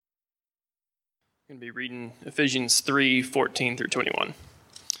I'm going to be reading Ephesians 3:14 through 21.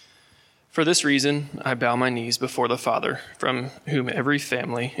 For this reason, I bow my knees before the Father, from whom every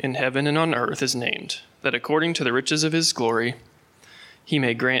family in heaven and on earth is named, that according to the riches of his glory, he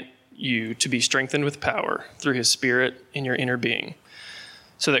may grant you to be strengthened with power through his Spirit in your inner being,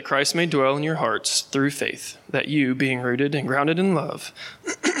 so that Christ may dwell in your hearts through faith, that you, being rooted and grounded in love,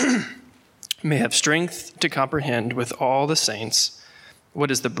 may have strength to comprehend with all the saints what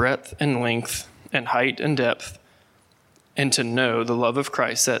is the breadth and length and height and depth, and to know the love of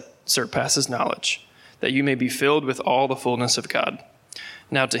Christ that surpasses knowledge, that you may be filled with all the fullness of God.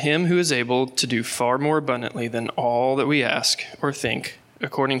 Now to him who is able to do far more abundantly than all that we ask or think,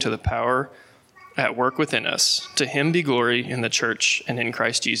 according to the power at work within us, to him be glory in the church and in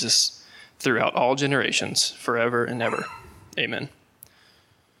Christ Jesus throughout all generations, forever and ever. Amen.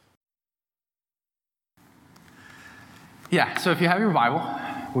 Yeah, so if you have your Bible,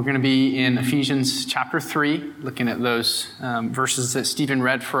 we're going to be in Ephesians chapter 3, looking at those verses that Stephen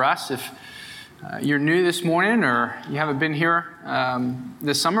read for us. If you're new this morning or you haven't been here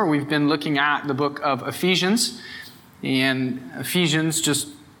this summer, we've been looking at the book of Ephesians. And Ephesians, just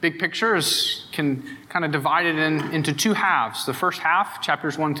big pictures, can kind of divide it into two halves. The first half,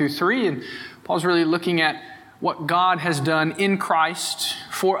 chapters 1 through 3, and Paul's really looking at what God has done in Christ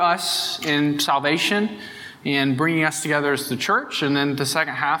for us in salvation and bringing us together as the church. And then the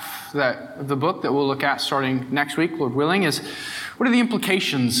second half of the book that we'll look at starting next week, Lord willing, is what are the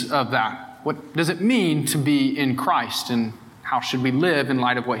implications of that? What does it mean to be in Christ, and how should we live in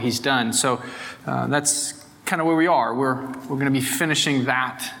light of what he's done? So that's kind of where we are. We're going to be finishing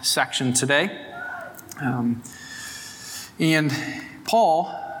that section today. And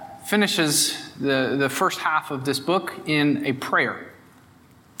Paul finishes the first half of this book in a prayer.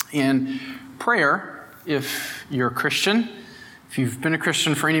 And prayer, if you're a Christian, if you've been a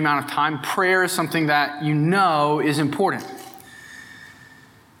Christian for any amount of time, prayer is something that you know is important.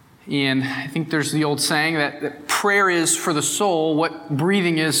 And I think there's the old saying that prayer is for the soul what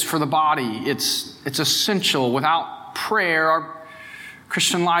breathing is for the body. It's essential. Without prayer, our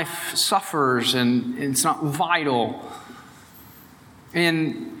Christian life suffers and it's not vital.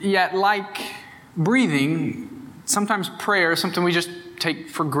 And yet, like breathing, sometimes prayer is something we just take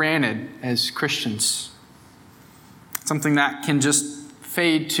for granted as Christians. Something that can just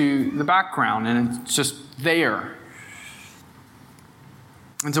fade to the background and it's just there.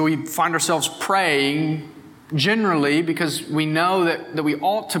 And so we find ourselves praying generally because we know that we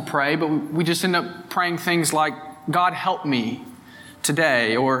ought to pray, but we just end up praying things like, God help me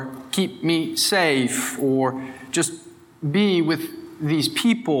today, or keep me safe, or just be with these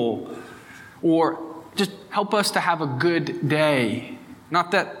people, or just help us to have a good day.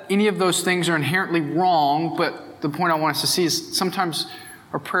 Not that any of those things are inherently wrong, but the point I want us to see is sometimes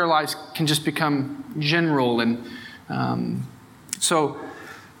our prayer lives can just become general.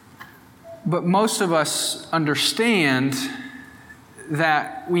 But most of us understand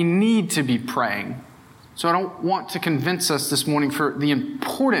that we need to be praying. So I don't want to convince us this morning for the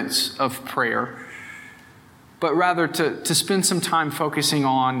importance of prayer, but rather to spend some time focusing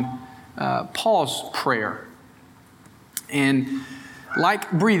on Paul's prayer. And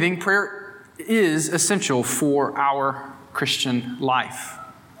like breathing, prayer is essential for our Christian life.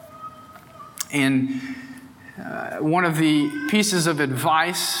 And one of the pieces of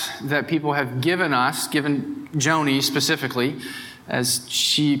advice that people have given Joni specifically, as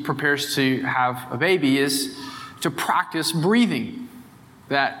she prepares to have a baby, is to practice breathing.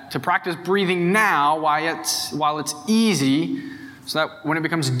 To practice breathing now while it's easy, so that when it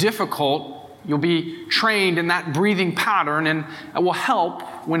becomes difficult, you'll be trained in that breathing pattern, and it will help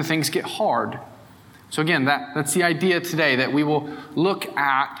when things get hard. So again, that's the idea today, that we will look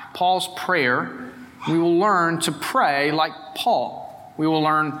at Paul's prayer. We will learn to pray like Paul. We will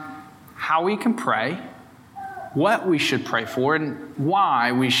learn how we can pray, what we should pray for, and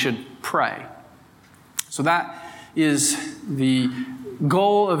why we should pray. So that is the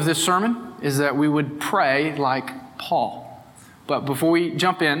goal of this sermon, is that we would pray like Paul. But before we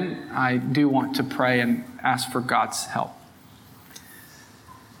jump in, I do want to pray and ask for God's help.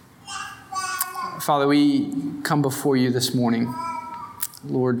 Father, we come before you this morning,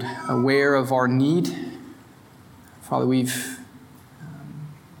 Lord, aware of our need. Father, we've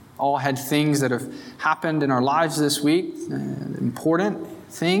all had things that have happened in our lives this week, important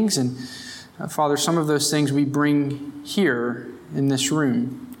things. And Father, some of those things we bring here in this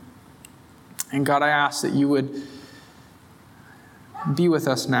room. And God, I ask that you would be with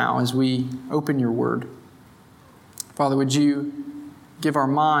us now as we open your word. Father, would you give our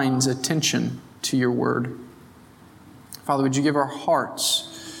minds attention to your word? Father, would you give our hearts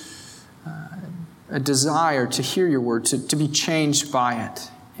a desire to hear your word, to be changed by it.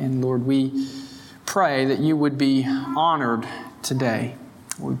 And Lord, we pray that you would be honored today.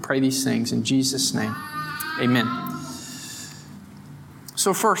 We pray these things in Jesus' name. Amen.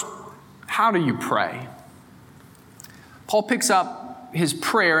 So first, how do you pray? Paul picks up his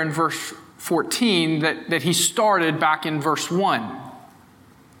prayer in verse 14 that he started back in verse 1.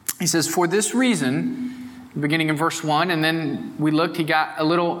 He says, for this reason, beginning in verse 1, and then he got a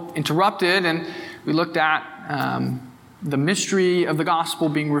little interrupted, and we looked at the mystery of the gospel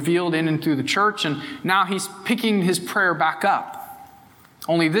being revealed in and through the church, and now he's picking his prayer back up.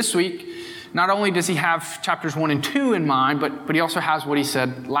 Only this week, not only does he have chapters 1 and 2 in mind, but he also has what he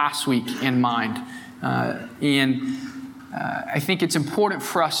said last week in mind. I think it's important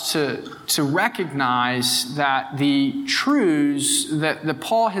for us to recognize that the truths that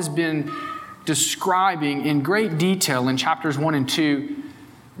Paul has been describing in great detail in chapters 1 and 2,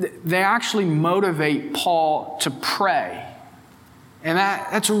 they actually motivate Paul to pray. And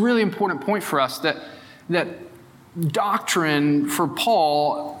that's a really important point for us, that doctrine for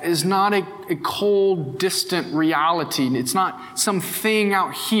Paul is not a cold, distant reality. It's not something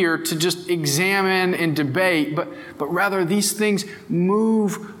out here to just examine and debate, but rather these things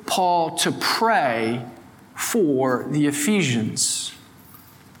move Paul to pray for the Ephesians.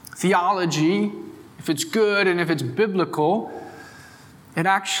 Theology, if it's good and if it's biblical, it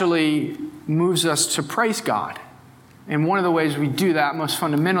actually moves us to praise God. And one of the ways we do that most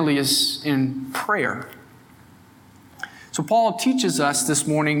fundamentally is in prayer. So Paul teaches us this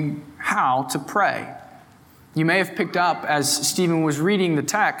morning how to pray. You may have picked up as Stephen was reading the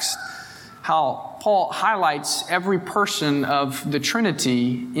text how Paul highlights every person of the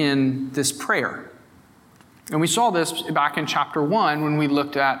Trinity in this prayer. And we saw this back in chapter 1 when we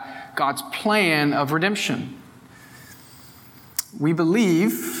looked at God's plan of redemption. We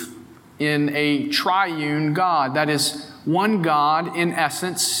believe in a triune God, that is, one God in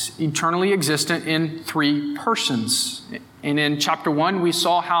essence, eternally existent in three persons. And in chapter 1, we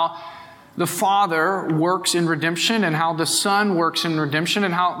saw how the Father works in redemption and how the Son works in redemption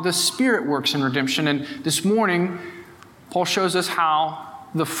and how the Spirit works in redemption. And this morning, Paul shows us how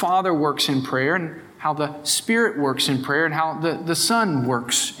the Father works in prayer and how the Spirit works in prayer and how the Son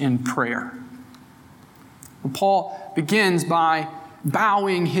works in prayer. And Paul begins by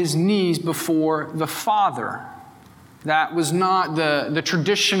bowing his knees before the Father. That was not the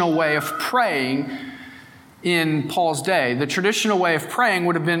traditional way of praying in Paul's day. The traditional way of praying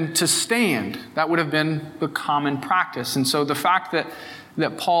would have been to stand. That would have been the common practice. And so the fact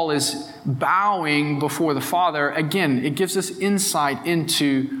that Paul is bowing before the Father, again, it gives us insight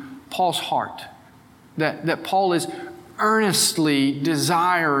into Paul's heart. That Paul is earnestly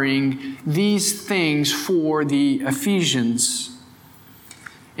desiring these things for the Ephesians.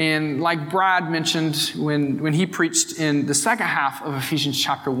 And like Brad mentioned when he preached in the second half of Ephesians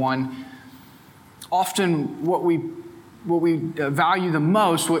chapter 1, often what we value the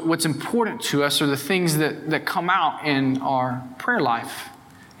most, what's important to us, are the things that come out in our prayer life.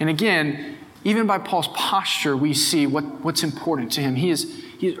 And again, even by Paul's posture, we see what's important to him. He is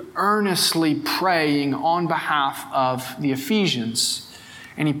earnestly praying on behalf of the Ephesians.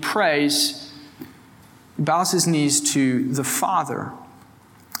 And he prays, he bows his knees to the Father.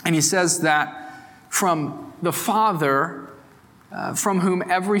 And he says that from the Father, from whom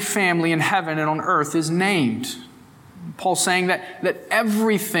every family in heaven and on earth is named. Paul's saying that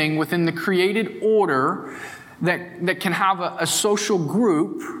everything within the created order that can have a social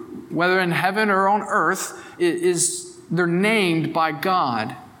group, whether in heaven or on earth, they're named by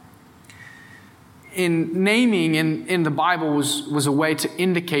God. In naming in the Bible was a way to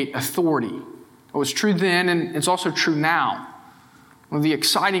indicate authority. It was true then, and it's also true now. One of the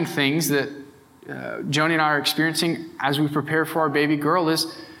exciting things that Joni and I are experiencing as we prepare for our baby girl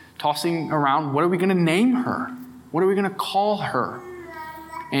is tossing around, what are we going to name her? What are we going to call her?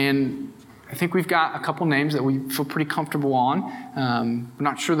 And I think we've got a couple names that we feel pretty comfortable on. I'm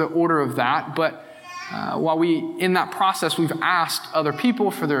not sure the order of that, but while in that process, we've asked other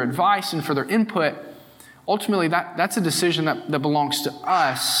people for their advice and for their input, ultimately that's a decision that belongs to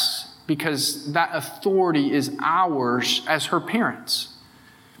us, because that authority is ours as her parents.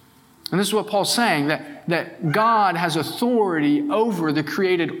 And this is what Paul's saying, that God has authority over the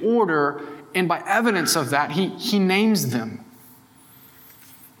created order, and by evidence of that, he names them.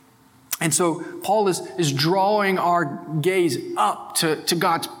 And so Paul is drawing our gaze up to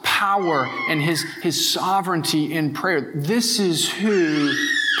God's power and his sovereignty in prayer. This is who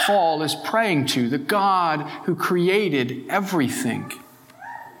Paul is praying to, the God who created everything.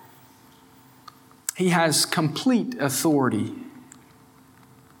 He has complete authority.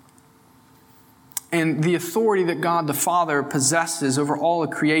 And the authority that God the Father possesses over all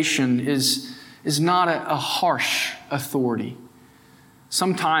of creation is not a harsh authority.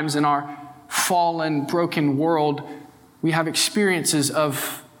 Sometimes in our fallen, broken world, we have experiences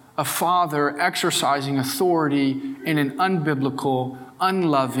of a father exercising authority in an unbiblical,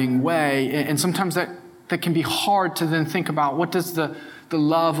 unloving way. And sometimes that can be hard to then think about, what does the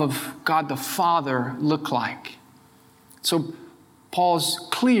love of God the Father look like? So Paul's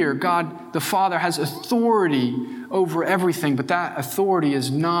clear, God the Father has authority over everything, but that authority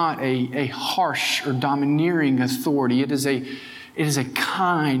is not a harsh or domineering authority. It is a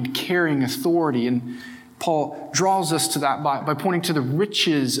kind, caring authority. And Paul draws us to that by pointing to the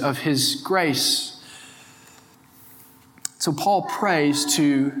riches of his grace. So Paul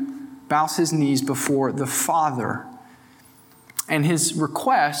bows his knees before the Father. And his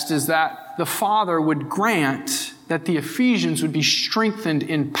request is that the Father would grant that the Ephesians would be strengthened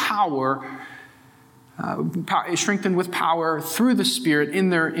in power, strengthened with power through the Spirit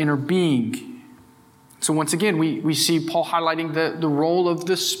in their inner being. So once again, we see Paul highlighting the role of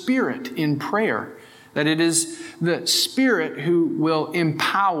the Spirit in prayer, that it is the Spirit who will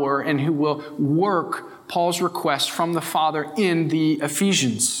empower and who will work Paul's request from the Father in the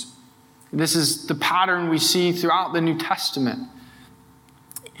Ephesians. This is the pattern we see throughout the New Testament.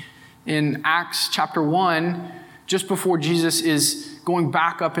 In Acts chapter 1, just before Jesus is going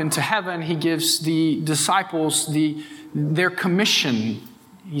back up into heaven, he gives the disciples their commission.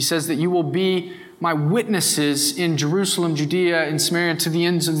 He says that you will be my witnesses in Jerusalem, Judea, and Samaria, to the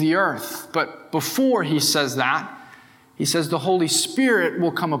ends of the earth. But before he says that, he says the Holy Spirit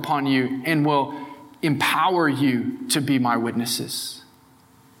will come upon you and will empower you to be my witnesses.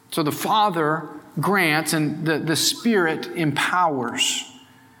 So the Father grants and the Spirit empowers.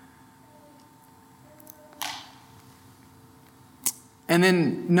 And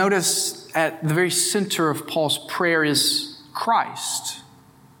then notice at the very center of Paul's prayer is Christ.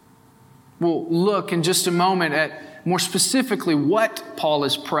 We'll look in just a moment at more specifically what Paul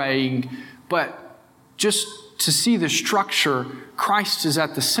is praying, but just to see the structure, Christ is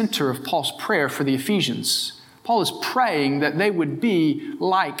at the center of Paul's prayer for the Ephesians. Paul is praying that they would be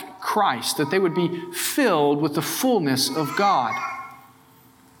like Christ, that they would be filled with the fullness of God.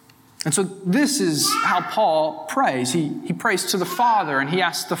 And so this is how Paul prays. He prays to the Father, and he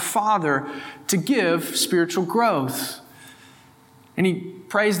asks the Father to give spiritual growth. And he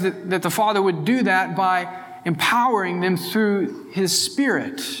prays that the Father would do that by empowering them through his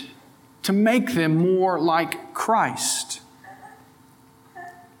Spirit to make them more like Christ.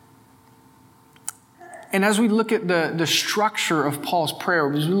 And as we look at the structure of Paul's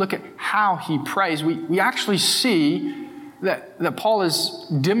prayer, as we look at how he prays, we actually see that Paul is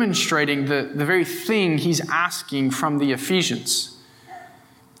demonstrating the very thing he's asking from the Ephesians.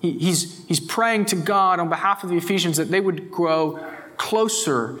 He's praying to God on behalf of the Ephesians that they would grow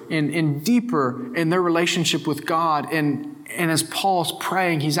closer and deeper in their relationship with God. And as Paul's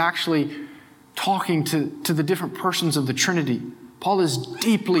praying, he's actually talking to the different persons of the Trinity. Paul is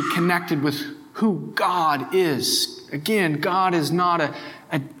deeply connected with who God is. Again, God is not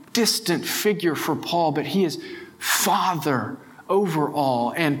a distant figure for Paul, but he is Father over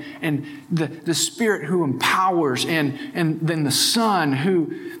all, and the Spirit who empowers, and then the Son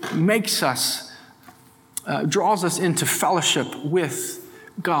who makes us, draws us into fellowship with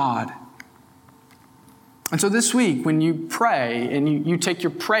God. And so this week, when you pray and you take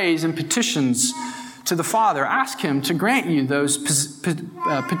your praise and petitions to the Father, ask Him to grant you those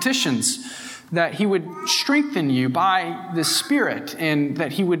petitions, that He would strengthen you by the Spirit, and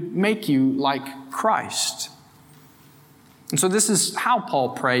that He would make you like Christ. And so this is how Paul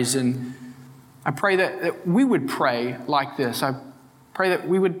prays, and I pray that we would pray like this. I pray that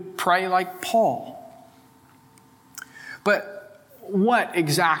we would pray like Paul. But what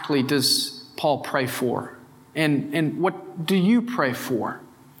exactly does Paul pray for? And what do you pray for?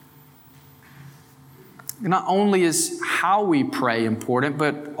 Not only is how we pray important,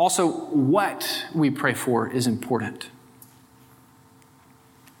 but also what we pray for is important.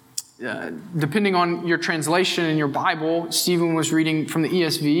 Depending on your translation in your Bible, Stephen was reading from the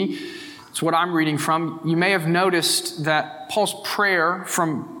ESV. It's what I'm reading from. You may have noticed that Paul's prayer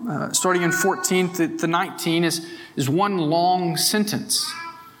from starting in 14 to 19 is one long sentence.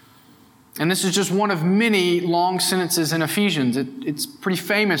 And this is just one of many long sentences in Ephesians. It's pretty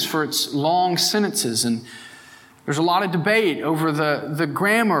famous for its long sentences. And there's a lot of debate over the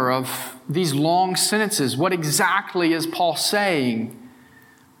grammar of these long sentences. What exactly is Paul saying?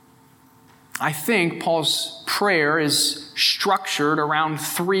 I think Paul's prayer is structured around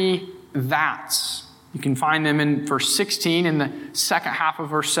three that's. You can find them in verse 16, in the second half of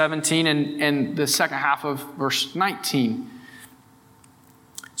verse 17, and the second half of verse 19.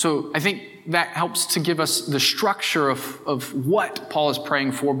 So I think that helps to give us the structure of what Paul is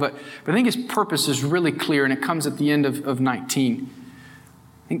praying for, but I think his purpose is really clear, and it comes at the end of 19.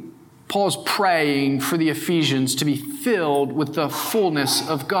 I think Paul is praying for the Ephesians to be filled with the fullness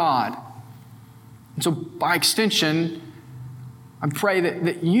of God. And so by extension, I pray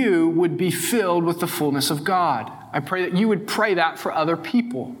that you would be filled with the fullness of God. I pray that you would pray that for other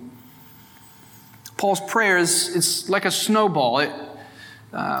people. Paul's prayer it's like a snowball.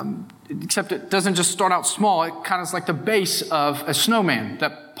 Except it doesn't just start out small. It kind of is like the base of a snowman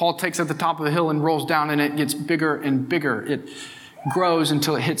that Paul takes at the top of the hill and rolls down, and it gets bigger and bigger. It grows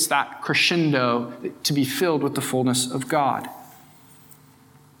until it hits that crescendo to be filled with the fullness of God.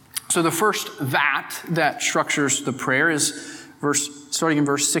 So the first that structures the prayer is starting in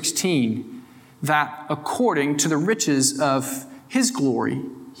verse 16, that according to the riches of his glory,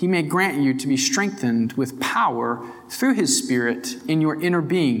 he may grant you to be strengthened with power through his Spirit in your inner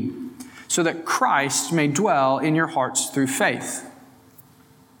being, so that Christ may dwell in your hearts through faith.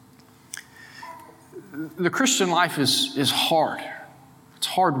 The Christian life is hard. It's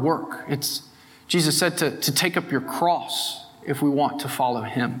hard work. Jesus said to take up your cross if we want to follow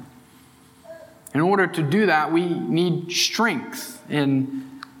him. In order to do that, we need strength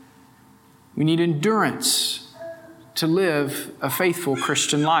and we need endurance to live a faithful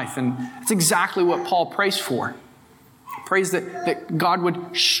Christian life. And that's exactly what Paul prays for. He prays that God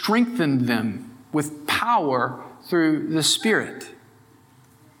would strengthen them with power through the Spirit.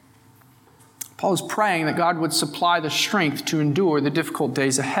 Paul is praying that God would supply the strength to endure the difficult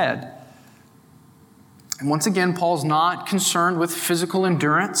days ahead. And once again, Paul's not concerned with physical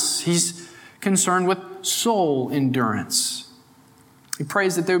endurance. He's concerned with soul endurance. He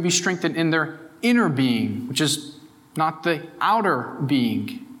prays that they would be strengthened in their inner being, which is not the outer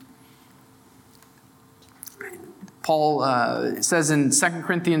being. Paul says in 2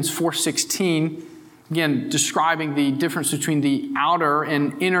 Corinthians 4:16, again, describing the difference between the outer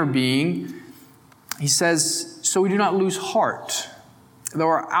and inner being, he says, "So we do not lose heart. Though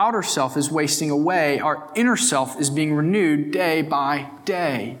our outer self is wasting away, our inner self is being renewed day by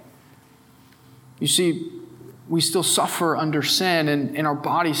day." You see, we still suffer under sin and our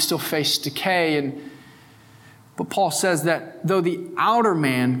bodies still face decay. But Paul says that though the outer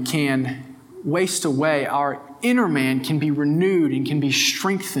man can waste away, our inner man can be renewed and can be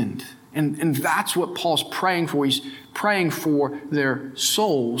strengthened. And that's what Paul's praying for. He's praying for their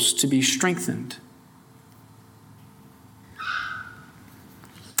souls to be strengthened.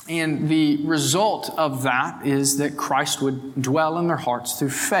 And the result of that is that Christ would dwell in their hearts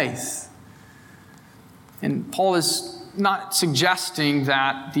through faith. And Paul is not suggesting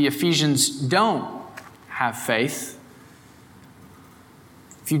that the Ephesians don't have faith.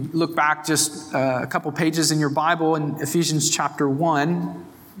 If you look back just a couple pages in your Bible in Ephesians chapter 1,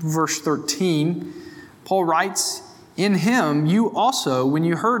 verse 13, Paul writes, "In him you also, when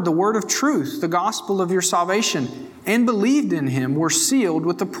you heard the word of truth, the gospel of your salvation, and believed in him, were sealed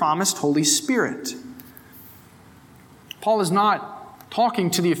with the promised Holy Spirit." Paul is not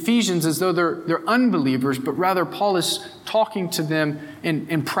talking to the Ephesians as though they're unbelievers, but rather Paul is talking to them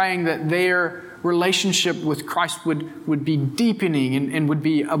and praying that their relationship with Christ would be deepening and would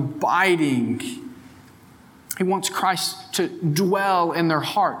be abiding. He wants Christ to dwell in their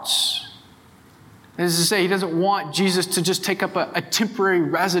hearts. That is to say, he doesn't want Jesus to just take up a temporary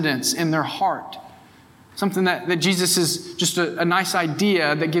residence in their heart. Something that Jesus is just a nice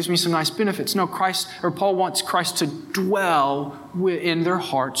idea that gives me some nice benefits. No, Paul wants Christ to dwell in their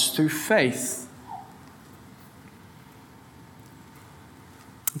hearts through faith.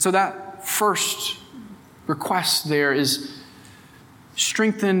 And so that first request there is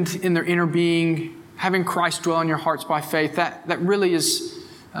strengthened in their inner being, having Christ dwell in your hearts by faith. That really is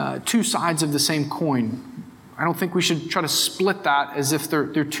two sides of the same coin. I don't think we should try to split that as if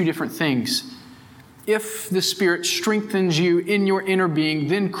they're two different things. If the Spirit strengthens you in your inner being,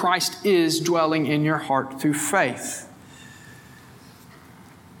 then Christ is dwelling in your heart through faith.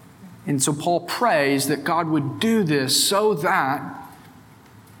 And so Paul prays that God would do this so that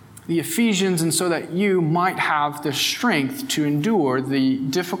the Ephesians and so that you might have the strength to endure the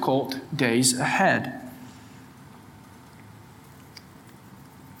difficult days ahead.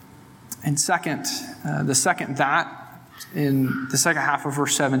 And second, the second that, in the second half of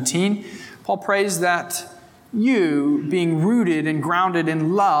verse 17, Paul prays that you, being rooted and grounded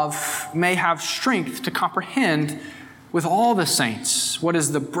in love, may have strength to comprehend with all the saints what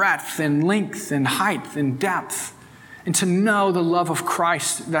is the breadth and length and height and depth, and to know the love of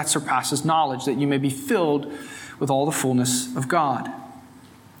Christ that surpasses knowledge, that you may be filled with all the fullness of God.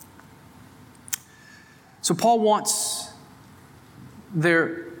 So Paul wants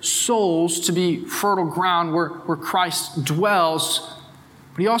their souls to be fertile ground where Christ dwells,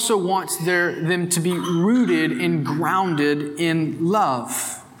 but he also wants them to be rooted and grounded in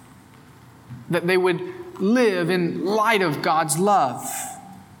love, that they would live in light of God's love.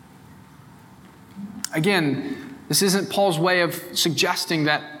 Again, this isn't Paul's way of suggesting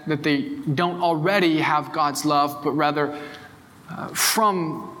that they don't already have God's love, but rather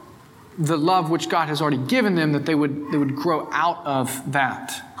from the love which God has already given them, that they would grow out of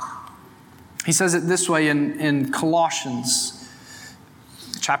that. He says it this way in Colossians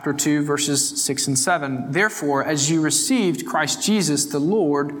chapter 2, verses 6 and 7. Therefore, as you received Christ Jesus the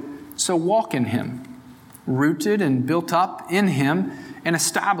Lord, so walk in him, rooted and built up in him and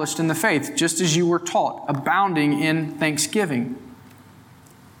established in the faith, just as you were taught, abounding in thanksgiving.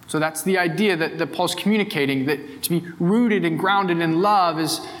 So that's the idea that Paul's communicating, that to be rooted and grounded in love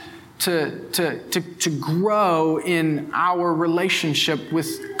is to grow in our relationship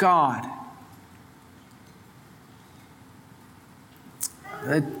with God.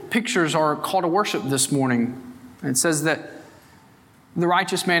 The pictures are a call to worship this morning. It says that the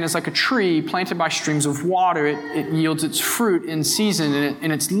righteous man is like a tree planted by streams of water. It yields its fruit in season,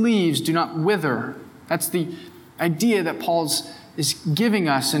 and its leaves do not wither. That's the idea that Paul is giving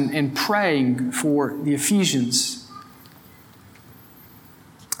us and praying for the Ephesians.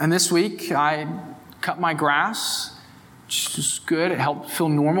 And this week, I cut my grass, which is good. It helped feel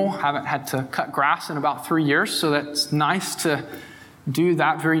normal. I haven't had to cut grass in about 3 years, so that's nice to do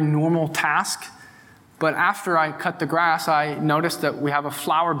that very normal task. But after I cut the grass, I noticed that we have a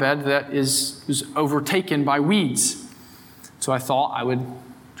flower bed that is overtaken by weeds. So I thought I would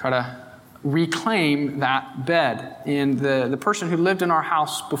try to reclaim that bed. And the person who lived in our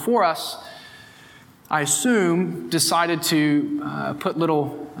house before us, I assume, decided to put little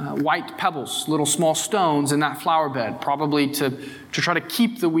white pebbles, little small stones in that flower bed, probably to try to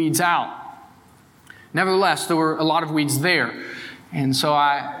keep the weeds out. Nevertheless, there were a lot of weeds there. And so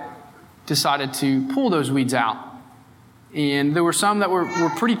I decided to pull those weeds out. And there were some that were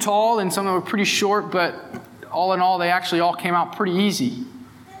pretty tall and some that were pretty short, but all in all, they actually all came out pretty easy.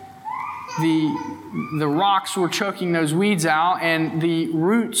 The rocks were choking those weeds out, and the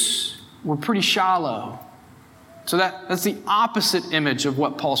roots were pretty shallow. So that's the opposite image of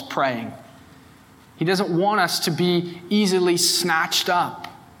what Paul's praying. He doesn't want us to be easily snatched up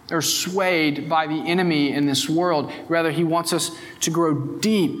or swayed by the enemy in this world. Rather, he wants us to grow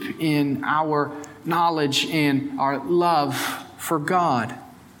deep in our knowledge and our love for God.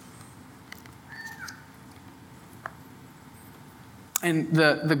 And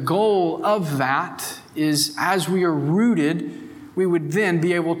the goal of that is, as we are rooted, we would then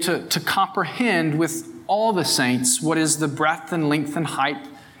be able to comprehend with all the saints what is the breadth and length and height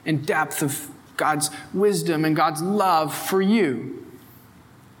and depth of God's wisdom and God's love for you.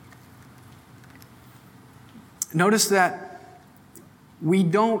 Notice that we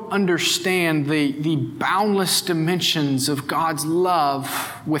don't understand the boundless dimensions of God's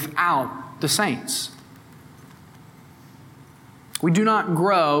love without the saints. We do not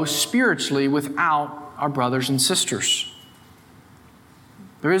grow spiritually without our brothers and sisters.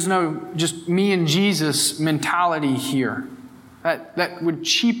 There is no just me and Jesus mentality here. That would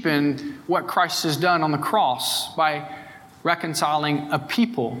cheapen what Christ has done on the cross by reconciling a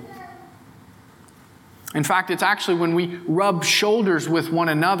people. In fact, it's actually when we rub shoulders with one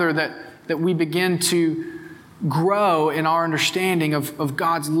another that we begin to grow in our understanding of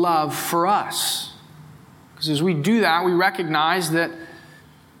God's love for us. Because as we do that, we recognize that,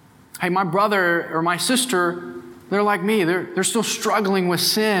 hey, my brother or my sister, they're like me. They're still struggling with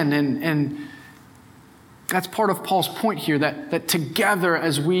sin. And that's part of Paul's point here, that together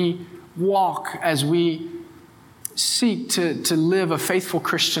as we walk, as we seek to live a faithful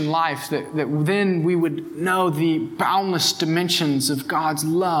Christian life, that then we would know the boundless dimensions of God's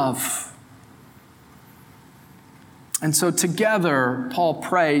love. And so together, Paul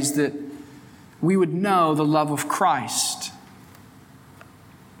prays that we would know the love of Christ.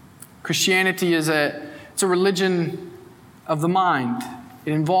 Christianity is it's a religion of the mind.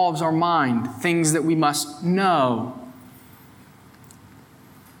 It involves our mind, things that we must know.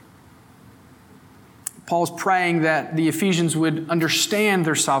 Paul's praying that the Ephesians would understand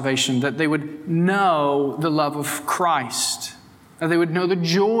their salvation, that they would know the love of Christ, that they would know the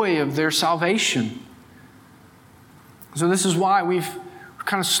joy of their salvation. So this is why we've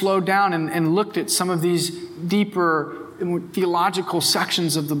kind of slowed down and looked at some of these deeper theological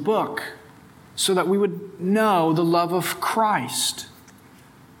sections of the book. so that we would know the love of Christ.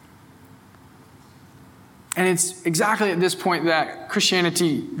 And it's exactly at this point that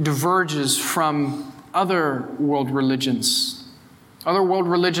Christianity diverges from other world religions. Other world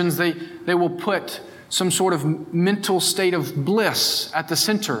religions, they will put some sort of mental state of bliss at the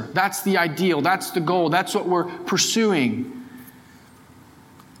center. That's the ideal. That's the goal. That's what we're pursuing.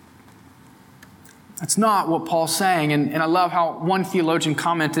 That's not what Paul's saying. And I love how one theologian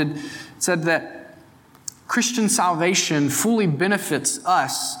commented, said that Christian salvation fully benefits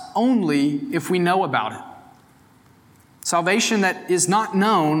us only if we know about it. Salvation that is not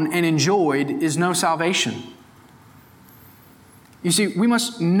known and enjoyed is no salvation. You see, we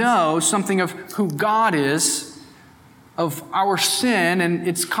must know something of who God is, of our sin and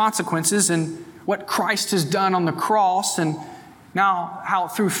its consequences, and what Christ has done on the cross, and now how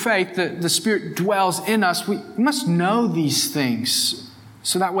through faith the Spirit dwells in us. We must know these things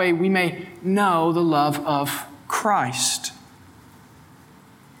so that way we may know the love of Christ.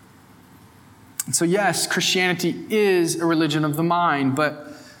 And so yes, Christianity is a religion of the mind,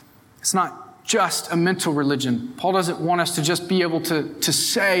 but it's not just a mental religion. Paul doesn't want us to just be able to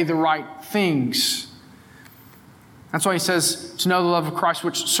say the right things. That's why he says to know the love of Christ,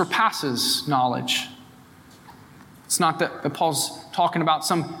 which surpasses knowledge. It's not that Paul's talking about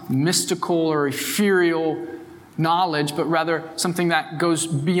some mystical or ethereal knowledge, but rather something that goes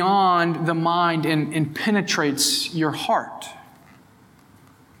beyond the mind and penetrates your heart.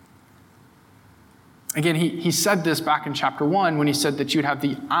 Again, he said this back in chapter 1 when he said that you'd have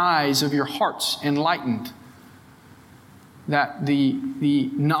the eyes of your hearts enlightened. That the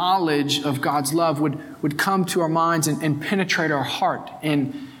knowledge of God's love would come to our minds and penetrate our heart.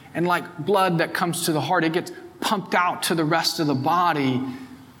 And like blood that comes to the heart, it gets pumped out to the rest of the body.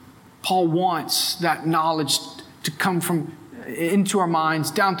 Paul wants that knowledge to come from into our minds,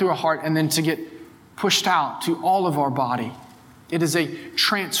 down through our heart, and then to get pushed out to all of our body. It is a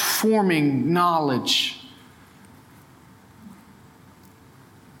transforming knowledge.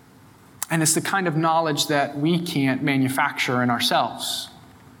 And it's the kind of knowledge that we can't manufacture in ourselves.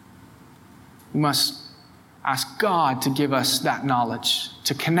 We must ask God to give us that knowledge,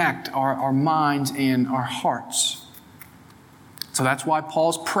 to connect our minds and our hearts. So that's why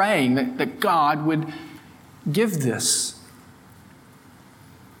Paul's praying that God would give this.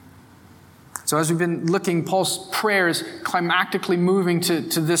 So as we've been looking, Paul's prayer is climactically moving to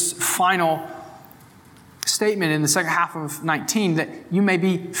this final statement in the second half of 19, that you may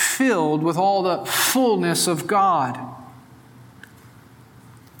be filled with all the fullness of God.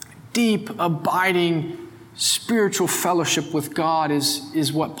 Deep, abiding, spiritual fellowship with God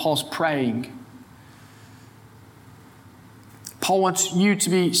is what Paul's praying. Paul wants you to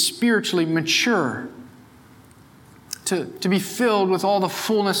be spiritually mature, to be filled with all the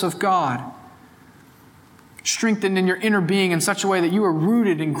fullness of God. Strengthened in your inner being in such a way that you are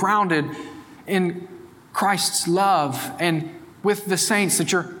rooted and grounded in Christ's love and with the saints,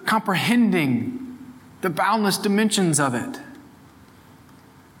 that you're comprehending the boundless dimensions of it.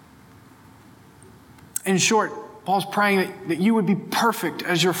 In short, Paul's praying that you would be perfect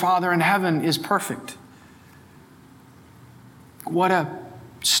as your Father in heaven is perfect. What a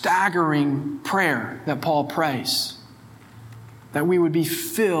staggering prayer that Paul prays. That we would be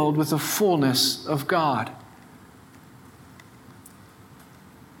filled with the fullness of God.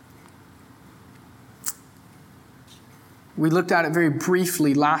 We looked at it very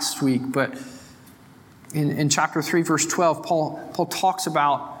briefly last week, but in chapter 3, verse 12, Paul talks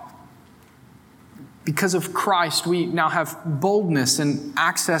about because of Christ, we now have boldness and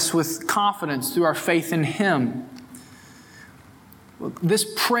access with confidence through our faith in Him. This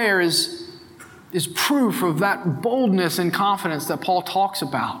prayer is proof of that boldness and confidence that Paul talks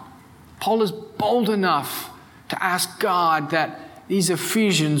about. Paul is bold enough to ask God that these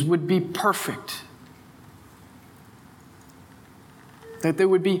Ephesians would be perfect. That they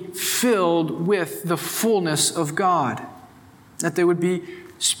would be filled with the fullness of God. That they would be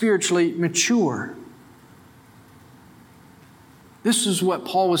spiritually mature. This is what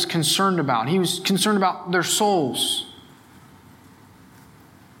Paul was concerned about. He was concerned about their souls.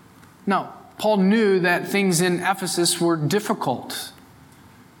 Now, Paul knew that things in Ephesus were difficult.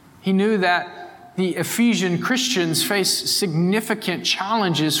 He knew that the Ephesian Christians faced significant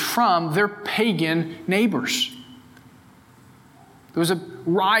challenges from their pagan neighbors. There was a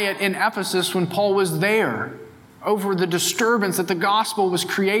riot in Ephesus when Paul was there over the disturbance that the gospel was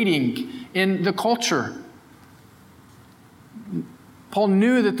creating in the culture. Paul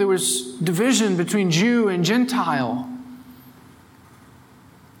knew that there was division between Jew and Gentile.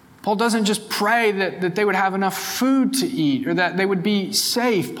 Paul doesn't just pray that they would have enough food to eat or that they would be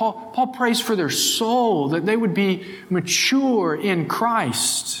safe. Paul prays for their soul, that they would be mature in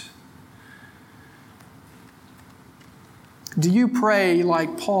Christ. Do you pray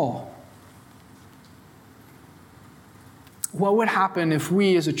like Paul? What would happen if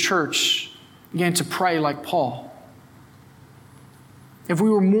we as a church began to pray like Paul? If we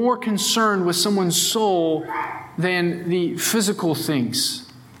were more concerned with someone's soul than the physical things.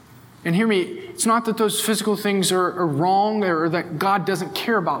 And hear me, it's not that those physical things are wrong or that God doesn't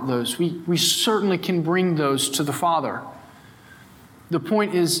care about those. We certainly can bring those to the Father. The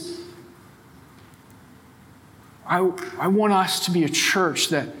point is, I want us to be a church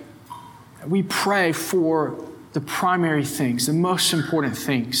that we pray for the primary things, the most important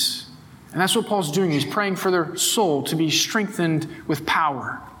things. And that's what Paul's doing. He's praying for their soul to be strengthened with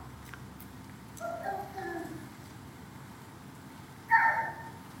power.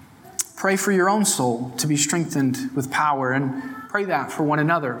 Pray for your own soul to be strengthened with power, and pray that for one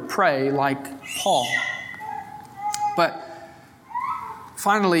another. Pray like Paul. But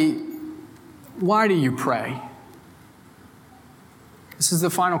finally, why do you pray? This is the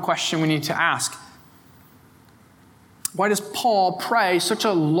final question we need to ask. Why does Paul pray such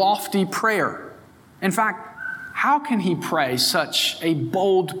a lofty prayer? In fact, how can he pray such a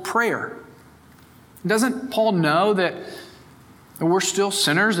bold prayer? Doesn't Paul know that we're still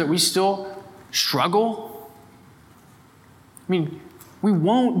sinners, that we still struggle? I mean, we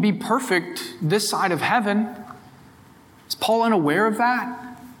won't be perfect this side of heaven. Is Paul unaware of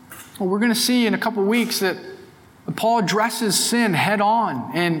that? Well, we're going to see in a couple weeks that Paul addresses sin head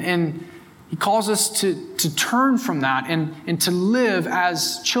on, and he calls us to turn from that and to live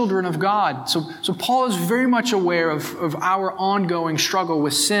as children of God. So Paul is very much aware of our ongoing struggle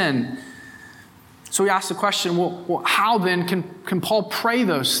with sin. So he asks the question, well, how then can Paul pray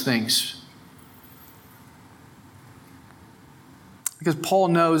those things? Because Paul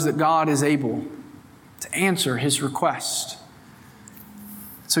knows that God is able to answer his request.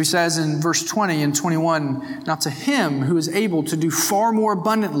 So he says in verse 20 and 21, "Now to him who is able to do far more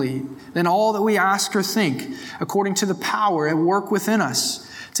abundantly than all that we ask or think, according to the power at work within us,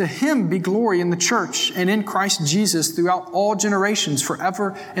 to him be glory in the church and in Christ Jesus throughout all generations,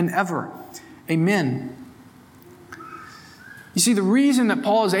 forever and ever. Amen." You see, the reason that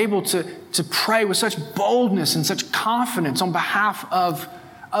Paul is able to pray with such boldness and such confidence on behalf of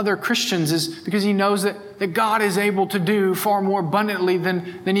other Christians is because he knows that God is able to do far more abundantly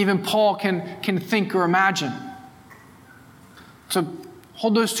than even Paul can think or imagine. So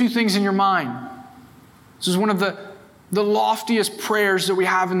hold those two things in your mind. This is one of the loftiest prayers that we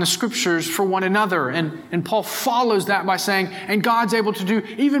have in the Scriptures for one another. And Paul follows that by saying, and God's able to do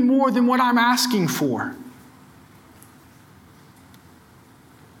even more than what I'm asking for.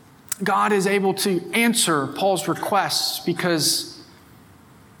 God is able to answer Paul's requests because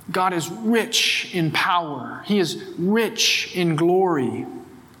God is rich in power. He is rich in glory.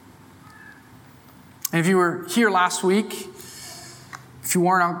 And if you were here last week, if you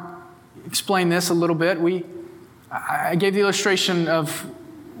weren't, I'll explain this a little bit. I gave the illustration of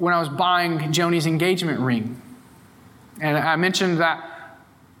when I was buying Joni's engagement ring. And I mentioned that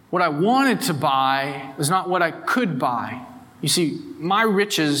what I wanted to buy was not what I could buy. You see, my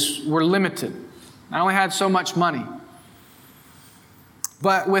riches were limited. I only had so much money.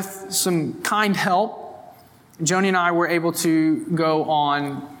 But with some kind help, Joni and I were able to go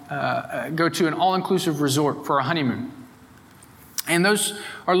to an all-inclusive resort for our honeymoon. And those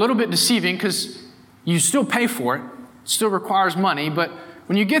are a little bit deceiving because you still pay for it. It still requires money. But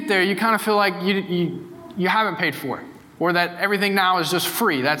when you get there, you kind of feel like you haven't paid for it. Or that everything now is just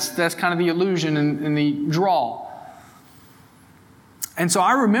free. That's kind of the illusion and the draw. And so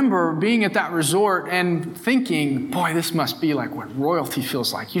I remember being at that resort and thinking, boy, this must be like what royalty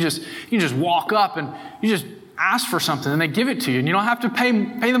feels like. You just walk up and you just ask for something and they give it to you and you don't have to pay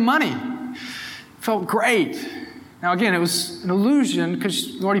the money. It felt great. Now again, it was an illusion because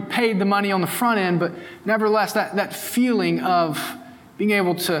you already paid the money on the front end, but nevertheless, that feeling of being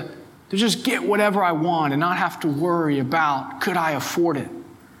able to just get whatever I want and not have to worry about, could I afford it?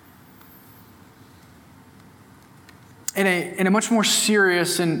 In a much more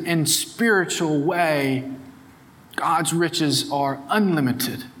serious and spiritual way, God's riches are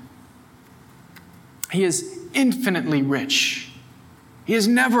unlimited. He is infinitely rich. He has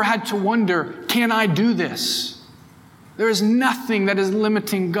never had to wonder, can I do this? There is nothing that is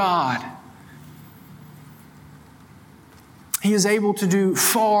limiting God. He is able to do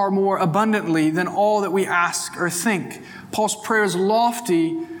far more abundantly than all that we ask or think. Paul's prayer is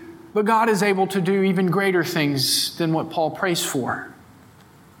lofty, but God is able to do even greater things than what Paul prays for.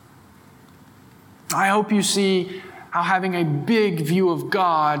 I hope you see how having a big view of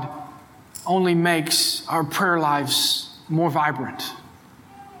God only makes our prayer lives more vibrant.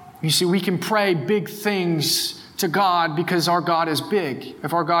 You see, we can pray big things to God because our God is big.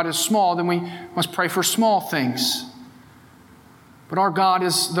 If our God is small, then we must pray for small things. But our God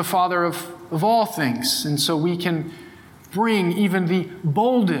is the Father of all things, and so we can bring even the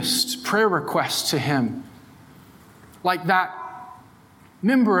boldest prayer requests to Him. Like that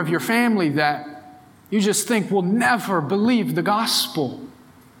member of your family that you just think will never believe the gospel.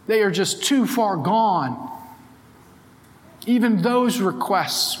 They are just too far gone. Even those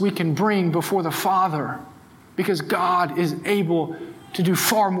requests we can bring before the Father because God is able to do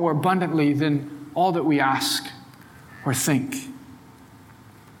far more abundantly than all that we ask or think.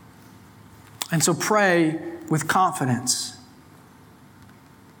 And so pray with confidence.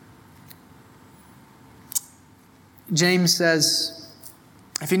 James says,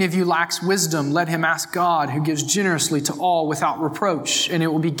 if any of you lacks wisdom, let him ask God, who gives generously to all without reproach, and it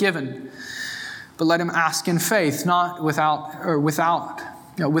will be given. But let him ask in faith, not with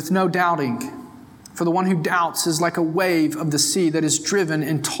no doubting. For the one who doubts is like a wave of the sea that is driven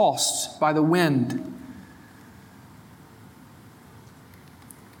and tossed by the wind.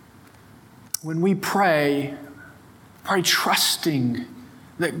 When we pray trusting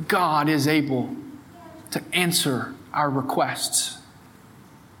that God is able to answer our requests.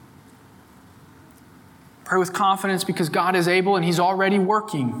 Pray with confidence because God is able and He's already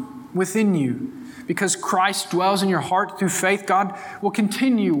working within you. Because Christ dwells in your heart through faith, God will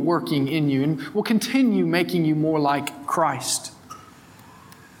continue working in you and will continue making you more like Christ.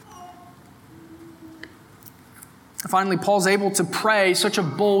 Finally, Paul's able to pray such a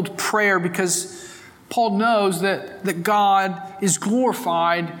bold prayer because Paul knows that God is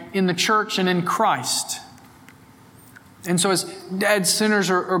glorified in the church and in Christ. And so as dead sinners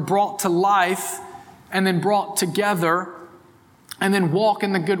are brought to life and then brought together and then walk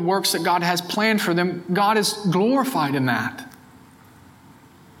in the good works that God has planned for them, God is glorified in that.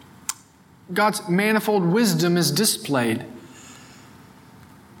 God's manifold wisdom is displayed.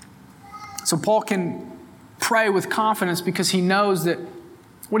 So Paul can pray with confidence because he knows that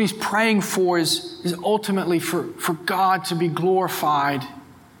what he's praying for is ultimately for God to be glorified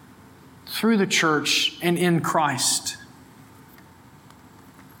through the church and in Christ.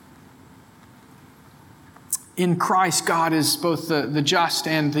 In Christ, God is both the just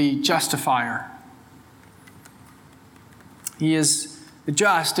and the justifier. He is the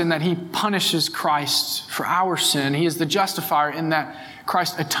just in that He punishes Christ for our sin. He is the justifier in that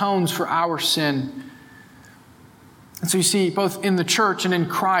Christ atones for our sin. And so you see, both in the church and in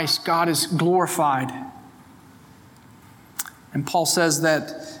Christ, God is glorified. And Paul says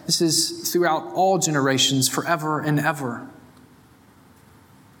that this is throughout all generations, forever and ever.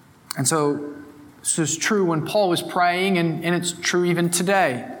 And so this is true when Paul was praying, and it's true even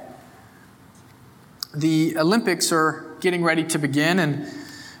today. The Olympics are getting ready to begin, and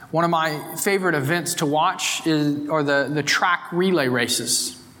one of my favorite events to watch are the track relay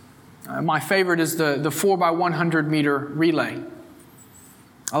races. My favorite is the 4x100 meter relay.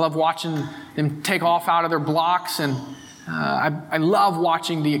 I love watching them take off out of their blocks, and I love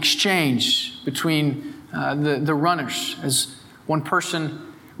watching the exchange between the runners as one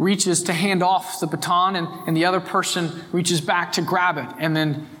person reaches to hand off the baton and the other person reaches back to grab it and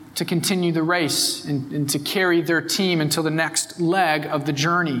then to continue the race and to carry their team until the next leg of the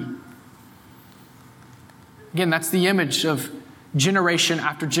journey. Again, that's the image of generation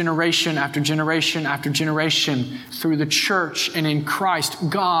after generation after generation after generation through the church and in Christ.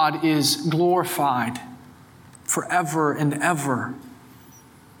 God is glorified forever and ever.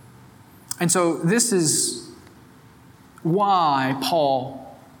 And so this is why Paul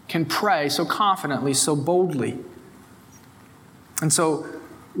can pray so confidently, so boldly. And so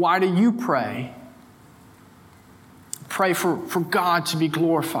why do you pray? Pray for God to be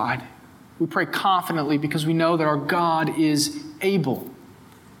glorified. We pray confidently because we know that our God is able.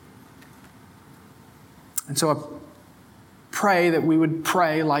 And so I pray that we would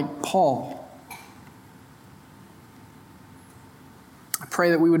pray like Paul. I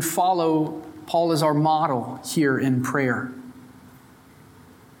pray that we would follow Paul as our model here in prayer.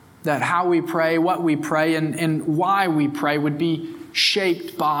 That how we pray, what we pray, and why we pray would be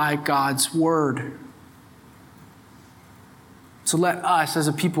shaped by God's Word. So let us as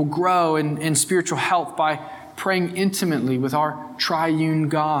a people grow in spiritual health by praying intimately with our triune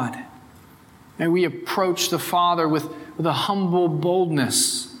God. May we approach the Father with a humble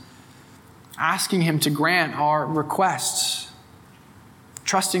boldness, asking Him to grant our requests,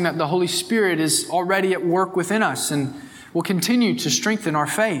 trusting that the Holy Spirit is already at work within us and will continue to strengthen our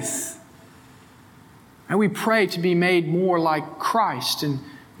faith. And we pray to be made more like Christ, and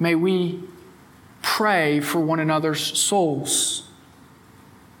may we pray for one another's souls.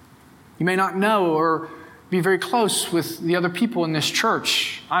 You may not know or be very close with the other people in this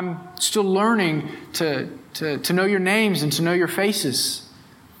church. I'm still learning to know your names and to know your faces.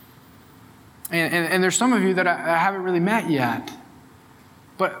 And there's some of you that I haven't really met yet.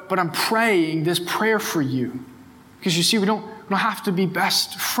 But I'm praying this prayer for you. Because you see, we don't have to be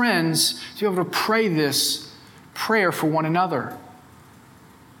best friends to be able to pray this prayer for one another.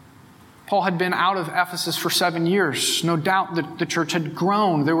 Paul had been out of Ephesus for 7 years. No doubt that the church had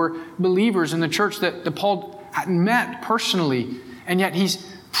grown. There were believers in the church that Paul hadn't met personally, and yet he's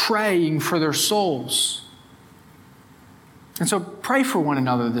praying for their souls. And so pray for one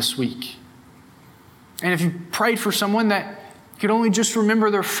another this week. And if you prayed for someone that you could only just remember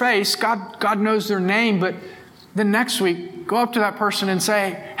their face, God knows their name, but then next week, go up to that person and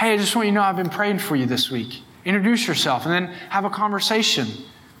say, hey, I just want you to know I've been praying for you this week. Introduce yourself and then have a conversation.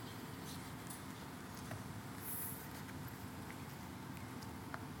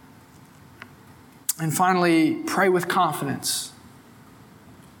 And finally, pray with confidence.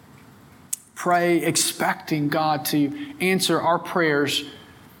 Pray expecting God to answer our prayers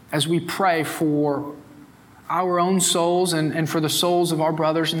as we pray for our own souls and for the souls of our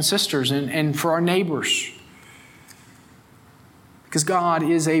brothers and sisters and for our neighbors. Because God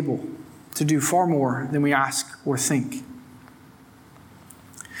is able to do far more than we ask or think.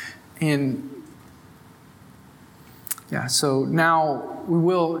 So now we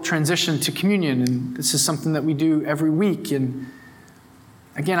will transition to communion, and this is something that we do every week. And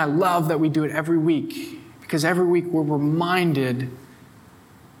again, I love that we do it every week, because every week we're reminded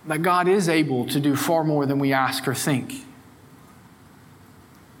that God is able to do far more than we ask or think.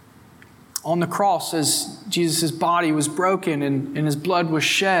 On the cross, as Jesus' body was broken and his blood was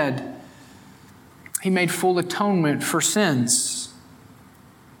shed, he made full atonement for sins.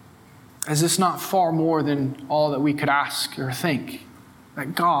 Is this not far more than all that we could ask or think?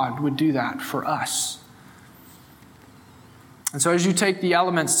 That God would do that for us. And so as you take the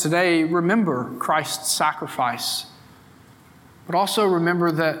elements today, remember Christ's sacrifice. But also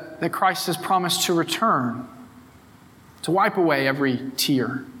remember that Christ has promised to return, to wipe away every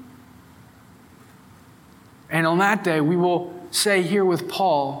tear. And on that day, we will say here with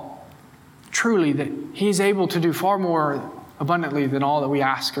Paul, truly, that he is able to do far more abundantly than all that we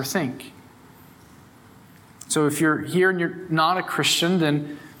ask or think. So if you're here and you're not a Christian,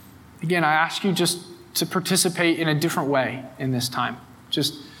 then again, I ask you just to participate in a different way in this time.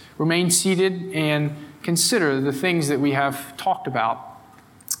 Just remain seated and consider the things that we have talked about.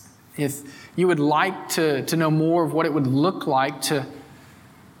 If you would like to know more of what it would look like to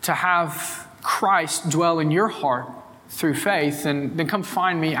have Christ dwell in your heart through faith, then come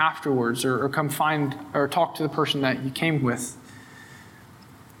find me afterwards, or come find or talk to the person that you came with.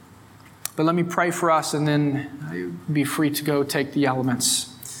 But let me pray for us, and then be free to go take the elements.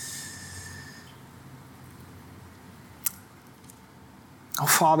 Oh,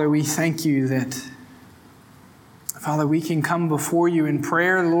 Father, we thank you that, Father, we can come before you in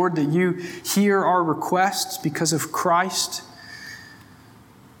prayer, Lord, that you hear our requests because of Christ.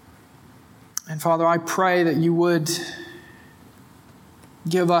 And Father, I pray that you would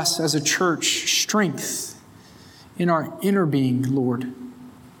give us as a church strength in our inner being, Lord.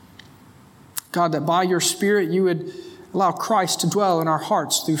 God, that by your Spirit you would allow Christ to dwell in our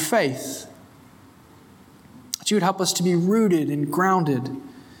hearts through faith. That you would help us to be rooted and grounded,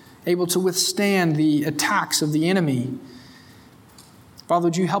 able to withstand the attacks of the enemy. Father,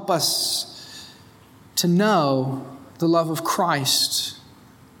 would you help us to know the love of Christ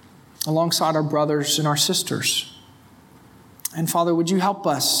alongside our brothers and our sisters. And Father, would you help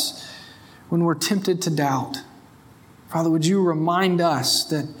us when we're tempted to doubt? Father, would you remind us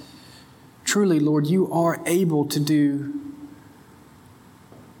that truly, Lord, you are able to do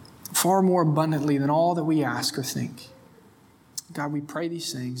far more abundantly than all that we ask or think. God, we pray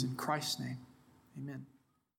these things in Christ's name. Amen.